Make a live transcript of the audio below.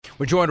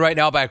We're joined right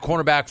now by a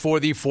cornerback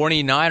for the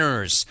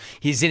 49ers.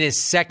 He's in his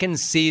second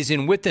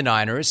season with the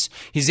Niners.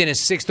 He's in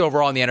his sixth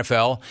overall in the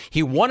NFL.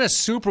 He won a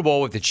Super Bowl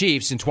with the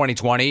Chiefs in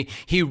 2020.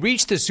 He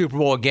reached the Super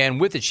Bowl again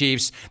with the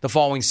Chiefs the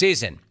following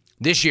season.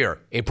 This year,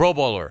 a Pro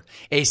Bowler,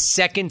 a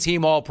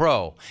second-team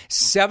All-Pro,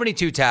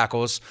 72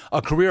 tackles,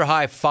 a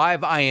career-high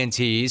 5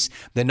 INTs.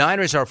 The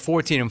Niners are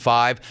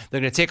 14-5. They're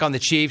going to take on the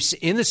Chiefs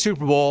in the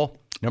Super Bowl,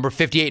 number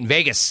 58 in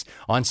Vegas,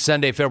 on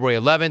Sunday, February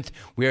 11th.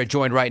 We are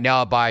joined right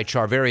now by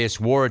Charvarius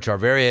Ward.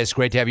 Charvarius,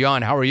 great to have you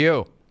on. How are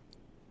you?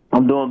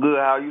 I'm doing good.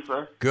 How are you,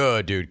 sir?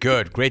 Good, dude.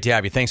 Good. Great to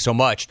have you. Thanks so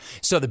much.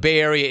 So the Bay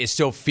Area is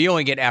still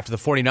feeling it after the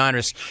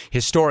 49ers'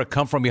 historic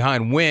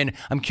come-from-behind win.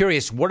 I'm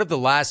curious, what have the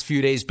last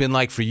few days been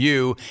like for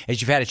you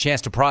as you've had a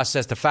chance to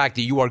process the fact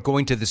that you are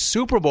going to the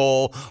Super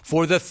Bowl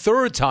for the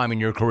third time in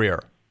your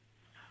career?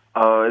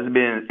 It's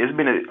been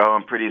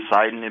pretty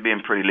exciting. It's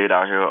been pretty lit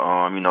out here.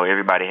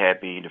 Everybody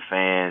happy, the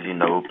fans,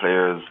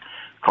 players,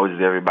 coaches,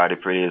 everybody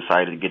pretty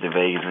excited to get to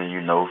Vegas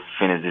and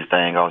finish this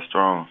thing off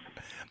strong.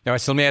 All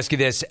right, so let me ask you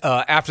this.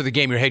 After the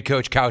game, your head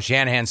coach, Kyle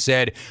Shanahan,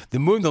 said the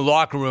mood in the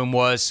locker room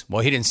was,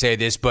 well, he didn't say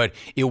this, but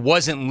it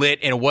wasn't lit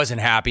and it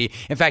wasn't happy.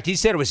 In fact, he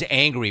said it was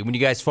angry when you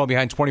guys fell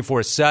behind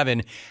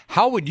 24-7.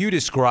 How would you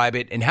describe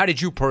it, and how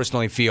did you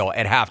personally feel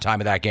at halftime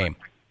of that game?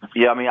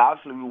 Yeah,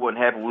 obviously we wasn't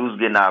happy. We was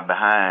getting our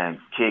behind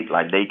kicked.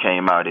 Like, they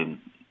came out and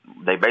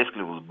they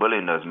basically was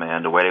bullying us,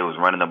 man, the way they was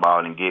running the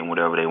ball and getting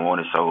whatever they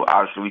wanted. So,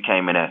 obviously, we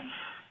came in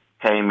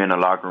the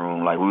locker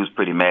room, like, we was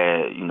pretty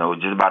mad,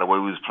 just by the way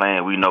we was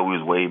playing. We know we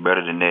was way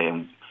better than that,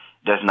 and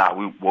that's not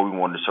what we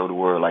wanted to show the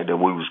world, like, that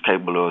we was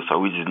capable of. So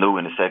we just knew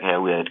in the second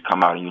half we had to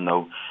come out and,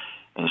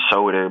 and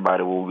show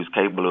everybody what we was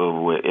capable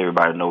of, what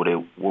everybody know that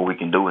what we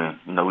can do. And,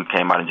 we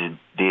came out and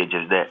just did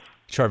just that.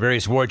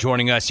 Charvarius Ward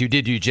joining us. You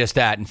did do just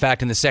that. In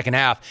fact, in the second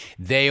half,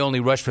 they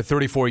only rushed for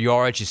 34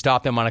 yards. You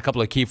stopped them on a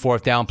couple of key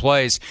fourth down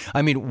plays.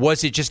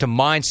 Was it just a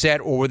mindset,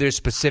 or were there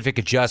specific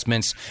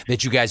adjustments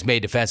that you guys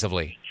made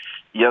defensively?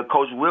 Yeah,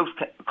 Coach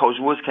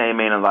Wilkes came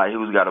in and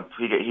we got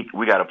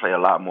to play a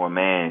lot more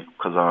man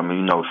because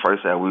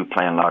first half we were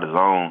playing a lot of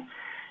zone,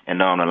 and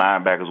the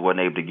linebackers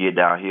wasn't able to get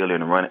downhill in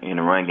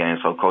the run game.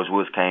 So Coach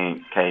Wilkes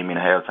came in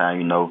at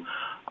halftime,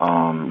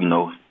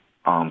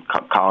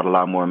 called a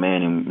lot more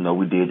man, and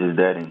we did just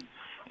that,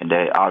 and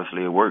that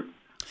obviously it worked.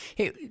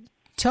 Hey,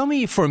 tell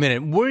me for a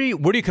minute, where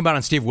do you come out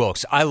on Steve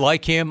Wilkes? I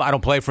like him. I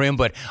don't play for him,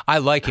 but I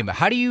like him.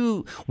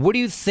 What do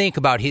you think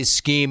about his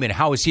scheme, and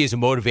how is he as a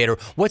motivator?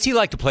 What's he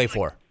like to play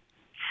for?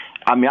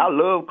 I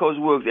love Coach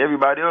Wilkes.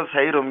 Everybody else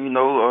hate him,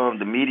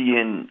 the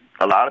media and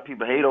a lot of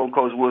people hate on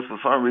Coach Wilkes for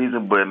some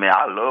reason, but, man,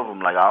 I love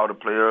him. Like, all the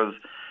players,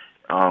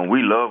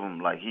 we love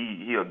him. Like,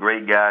 he a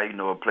great guy,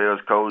 a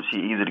player's coach. He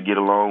easy to get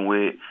along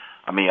with.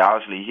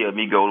 Obviously, he helped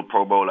me go to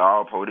Pro Bowl,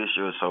 All-Pro this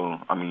year. So,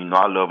 I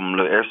love him a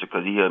little extra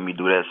because he helped me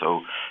do that.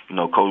 So,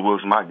 Coach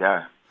Wilkes is my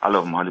guy. I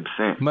love him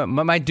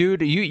 100%. My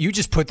dude, you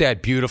just put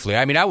that beautifully.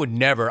 I would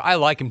never, I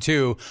like him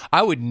too,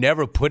 I would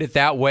never put it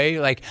that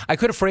way. Like, I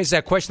could have phrased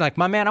that question like,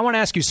 my man, I want to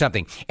ask you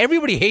something.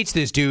 Everybody hates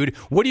this dude.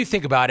 What do you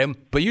think about him?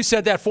 But you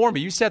said that for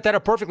me. You set that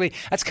up perfectly.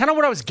 That's kind of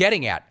what I was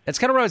getting at.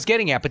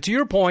 But to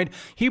your point,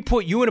 he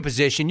put you in a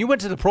position. You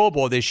went to the Pro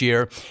Bowl this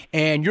year,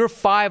 and your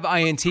 5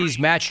 INTs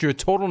matched your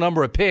total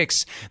number of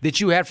picks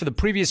that you had for the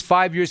previous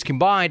 5 years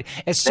combined.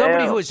 As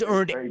somebody who has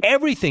earned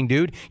everything,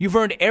 dude, you've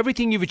earned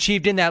everything you've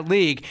achieved in that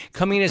league,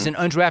 coming as an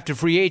undrafted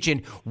free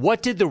agent.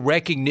 What did the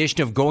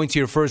recognition of going to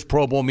your first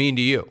Pro Bowl mean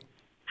to you?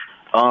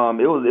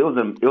 It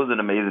was an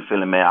amazing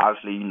feeling, man.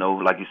 Obviously,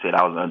 like you said,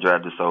 I was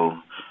undrafted, so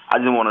I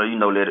just want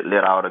to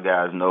let all the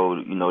guys know,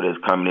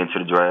 that's coming into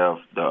the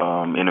draft,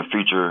 in the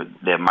future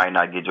that might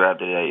not get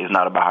drafted. It's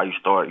not about how you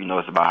start,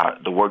 it's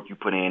about the work you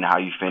put in, how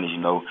you finish.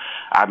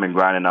 I've been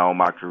grinding all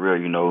my career,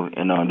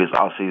 and this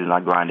offseason I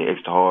grinded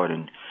extra hard,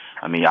 and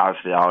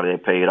obviously all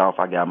that paid off.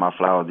 I got my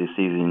flowers this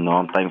season.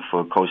 I'm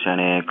thankful for Coach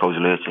Shanahan, Coach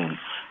Litch, and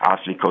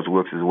obviously Coach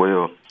Wilkes as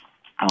well,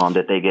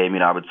 that they gave me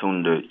the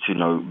opportunity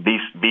to, be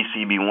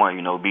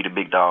CB1, be the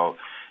big dog.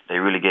 They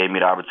really gave me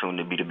the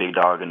opportunity to be the big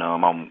dog, and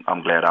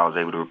I'm glad I was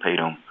able to repay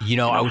them.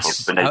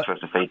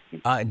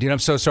 Dude, I'm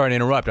so sorry to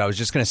interrupt. I was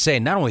just going to say,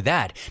 not only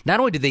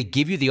did they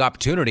give you the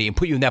opportunity and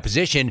put you in that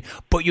position,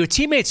 but your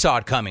teammates saw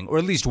it coming, or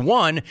at least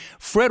one.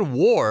 Fred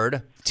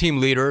Ward,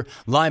 team leader,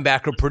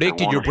 linebacker,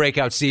 predicted your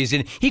breakout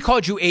season. He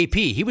called you AP.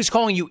 He was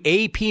calling you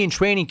AP in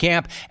training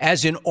camp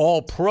as an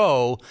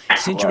all-pro.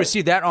 Since you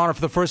received that honor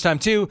for the first time,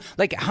 too,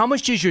 like, how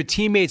much does your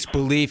teammates'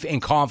 belief and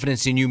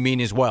confidence in you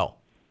mean as well?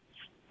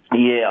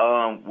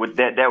 Yeah, with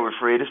that with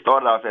Fred, it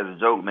started off as a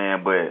joke,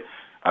 man, but,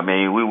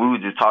 we were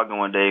just talking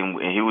one day,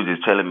 and he was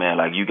just telling, man,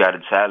 like, you got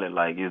a talent,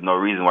 like, there's no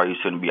reason why you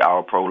shouldn't be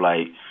all-pro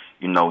like,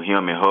 him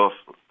and Huff,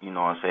 you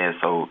know what I'm saying?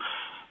 So,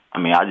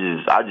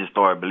 I just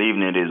started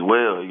believing it as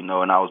well,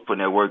 and I was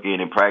putting that work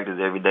in practice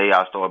every day.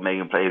 I started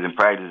making plays in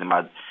practice, and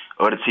my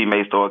other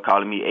teammates started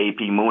calling me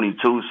AP Mooney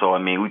too. So,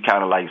 we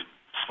kind of like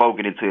spoke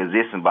it into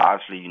existence, but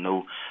obviously,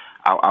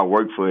 I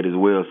worked for it as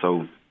well.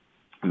 So,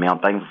 I'm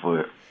thankful for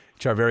it.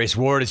 Charvarius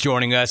Ward is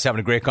joining us,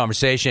 having a great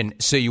conversation.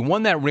 So you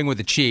won that ring with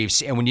the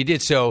Chiefs, and when you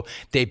did so,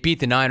 they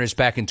beat the Niners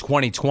back in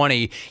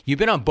 2020. You've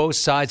been on both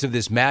sides of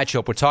this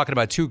matchup. We're talking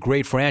about two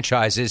great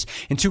franchises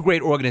and two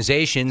great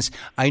organizations.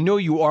 I know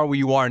you are where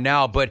you are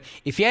now, but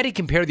if you had to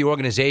compare the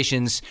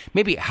organizations,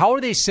 maybe how are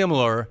they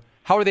similar?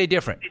 How are they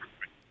different?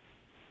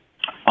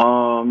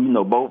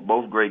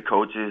 Both great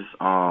coaches.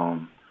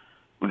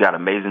 We got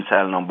amazing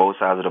talent on both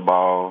sides of the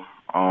ball.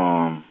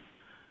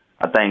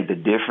 I think the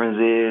difference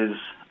is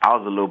I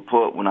was a little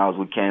pup when I was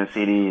with Kansas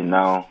City, and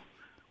now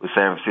with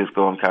San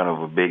Francisco, I'm kind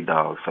of a big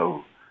dog.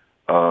 So,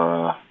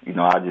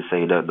 I just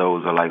say that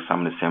those are like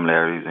some of the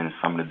similarities and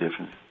some of the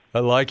differences. I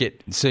like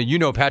it. So you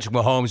know Patrick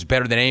Mahomes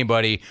better than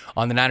anybody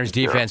on the Niners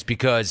defense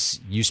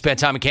because you spent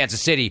time in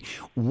Kansas City.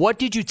 What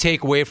did you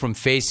take away from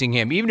facing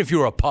him, even if you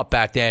were a pup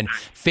back then,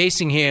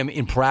 facing him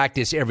in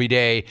practice every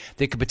day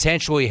that could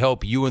potentially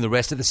help you and the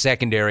rest of the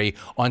secondary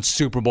on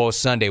Super Bowl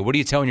Sunday? What are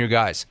you telling your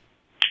guys?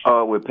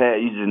 With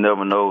Pat, you just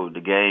never know.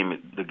 The game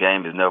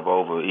is never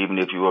over. Even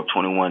if you're up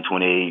 21,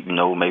 28,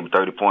 maybe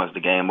 30 points,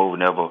 the game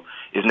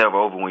it's never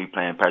over when you're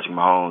playing Patrick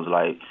Mahomes.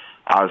 Like,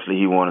 obviously,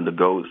 he one of the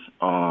GOATs.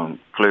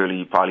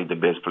 Clearly, probably the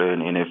best player in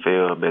the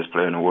NFL, best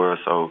player in the world.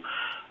 So,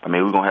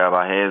 we're going to have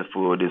our hands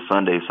full this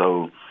Sunday.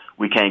 So,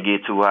 we can't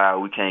get too high.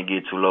 We can't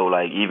get too low.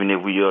 Like, even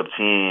if we up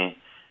 10,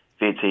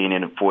 15,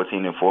 and 14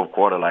 in the fourth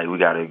quarter, like, we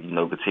got to,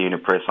 continue to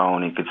press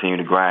on and continue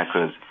to grind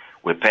because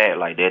with Pat,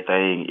 like, that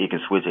thing, it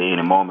can switch at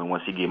any moment.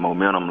 Once he get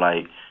momentum,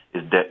 like,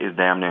 it's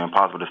damn near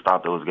impossible to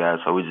stop those guys.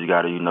 So we just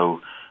got to,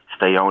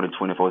 stay on it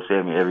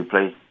 24/7 every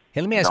play.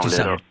 Hey, let me ask you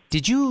something.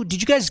 Did you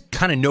guys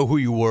kind of know who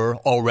you were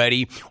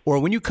already? Or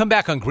when you come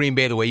back on Green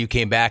Bay the way you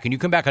came back, and you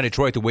come back on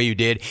Detroit the way you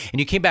did, and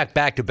you came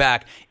back to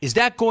back, is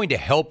that going to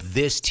help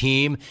this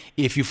team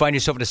if you find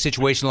yourself in a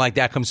situation like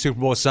that come Super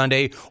Bowl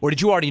Sunday? Or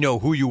did you already know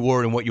who you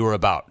were and what you were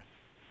about?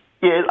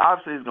 Yeah,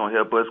 obviously it's going to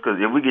help us because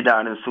if we get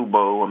down in the Super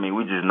Bowl,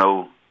 we just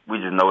know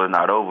it's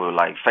not over.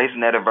 Like, facing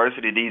that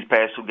adversity these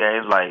past two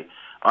games, like,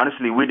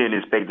 honestly, we didn't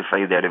expect to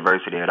face that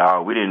adversity at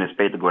all. We didn't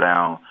expect to go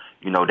down,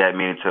 that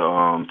many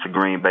to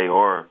Green Bay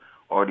or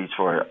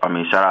Detroit.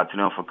 Shout out to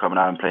them for coming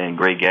out and playing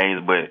great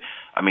games. But,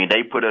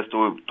 they put us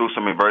through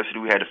some adversity.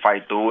 We had to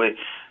fight through it.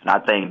 And I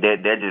think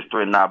that just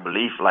strengthened our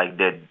belief, like,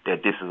 that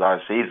this is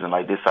our season,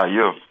 like, this is our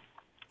year.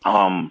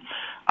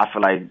 I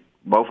feel like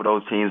both of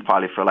those teams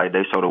probably feel like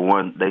they should have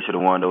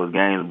won those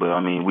games.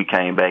 But, we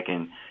came back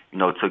and,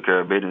 took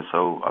care of business.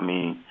 So,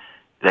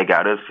 they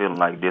got us feeling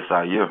like this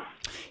our year.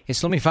 Hey,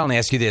 so let me finally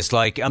ask you this.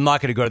 Like, I'm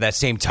not going to go to that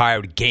same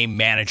tired game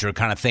manager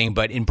kind of thing,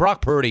 but in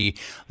Brock Purdy,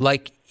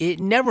 like,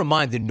 never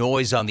mind the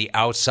noise on the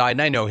outside,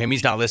 and I know him,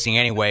 he's not listening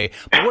anyway,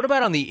 but what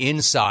about on the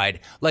inside?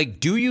 Like,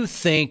 do you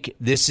think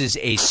this is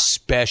a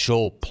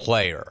special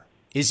player?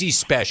 Is he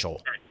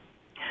special?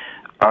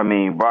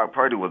 Brock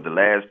Purdy was the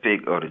last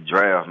pick of the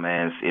draft,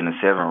 man, in the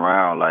 7th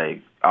round.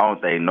 Like, I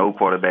don't think no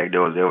quarterback that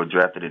was ever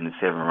drafted in the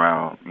 7th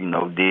round,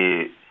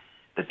 did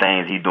the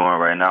things he's doing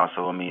right now.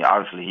 So,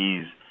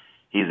 obviously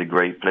he's a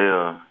great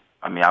player.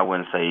 I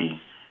wouldn't say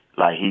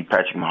like he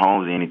Patrick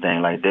Mahomes or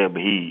anything like that,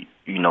 but he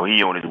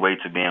on his way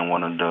to being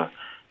one of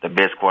the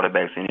best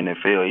quarterbacks in the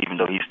NFL, even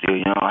though he's still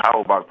young. How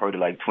old about Purdy,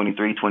 like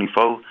 23,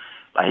 24?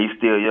 Like, he's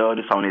still young.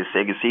 This on his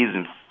second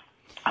season.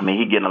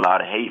 He getting a lot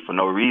of hate for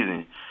no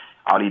reason.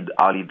 All he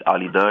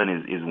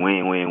done is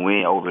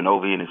win over and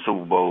over in the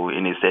Super Bowl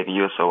in his second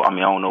year. So, I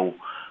don't know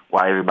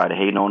why everybody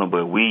hating on him,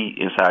 but we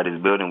inside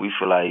this building, we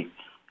feel like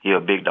he a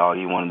big dog.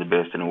 He one of the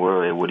best in the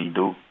world at what he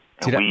do.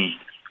 And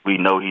we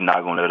know he's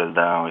not going to let us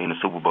down in the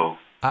Super Bowl.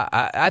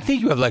 I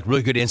think you have, like,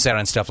 really good insight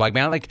on stuff like,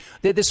 man, like,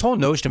 this whole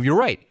notion of, you're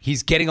right,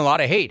 he's getting a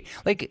lot of hate.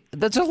 Like,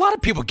 there's a lot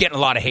of people getting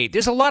a lot of hate.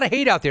 There's a lot of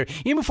hate out there.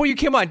 Even before you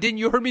came on, didn't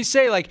you heard me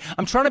say, like,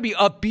 I'm trying to be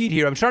upbeat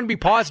here. I'm trying to be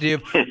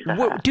positive.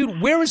 Dude,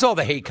 where is all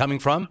the hate coming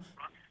from?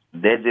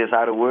 That's just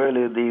how the world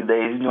is these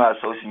days. You know how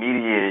social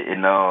media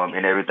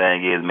and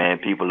everything is, man.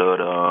 People love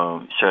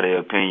to share their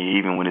opinion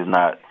even when it's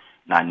not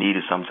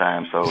needed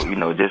sometimes. So,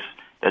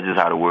 that's just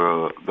how the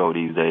world go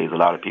these days. A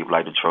lot of people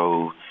like to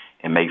troll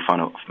and make fun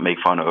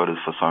of others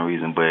for some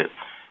reason, but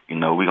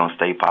we're gonna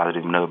stay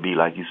positive and upbeat,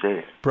 like you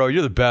said. Bro,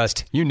 you're the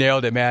best. You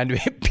nailed it, man.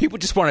 People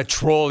just want to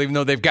troll even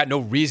though they've got no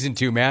reason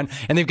to, man,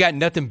 and they've got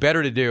nothing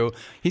better to do.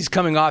 He's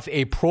coming off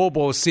a Pro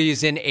Bowl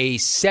season, a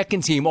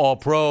second-team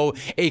All-Pro,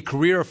 a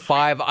career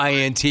 5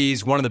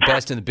 INTs, one of the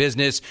best in the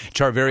business.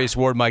 Charvarius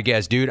Ward, my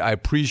guest, dude. I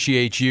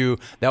appreciate you.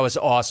 That was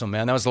awesome,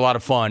 man. That was a lot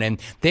of fun,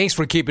 and thanks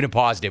for keeping it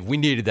positive. We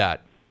needed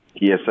that.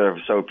 Yes, sir.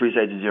 So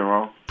appreciate you,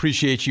 Jerome.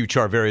 Appreciate you,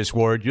 Charvarius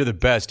Ward. You're the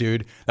best,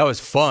 dude. That was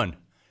fun.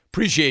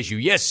 Appreciate you.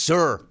 Yes,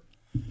 sir.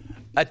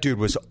 That dude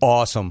was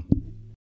awesome.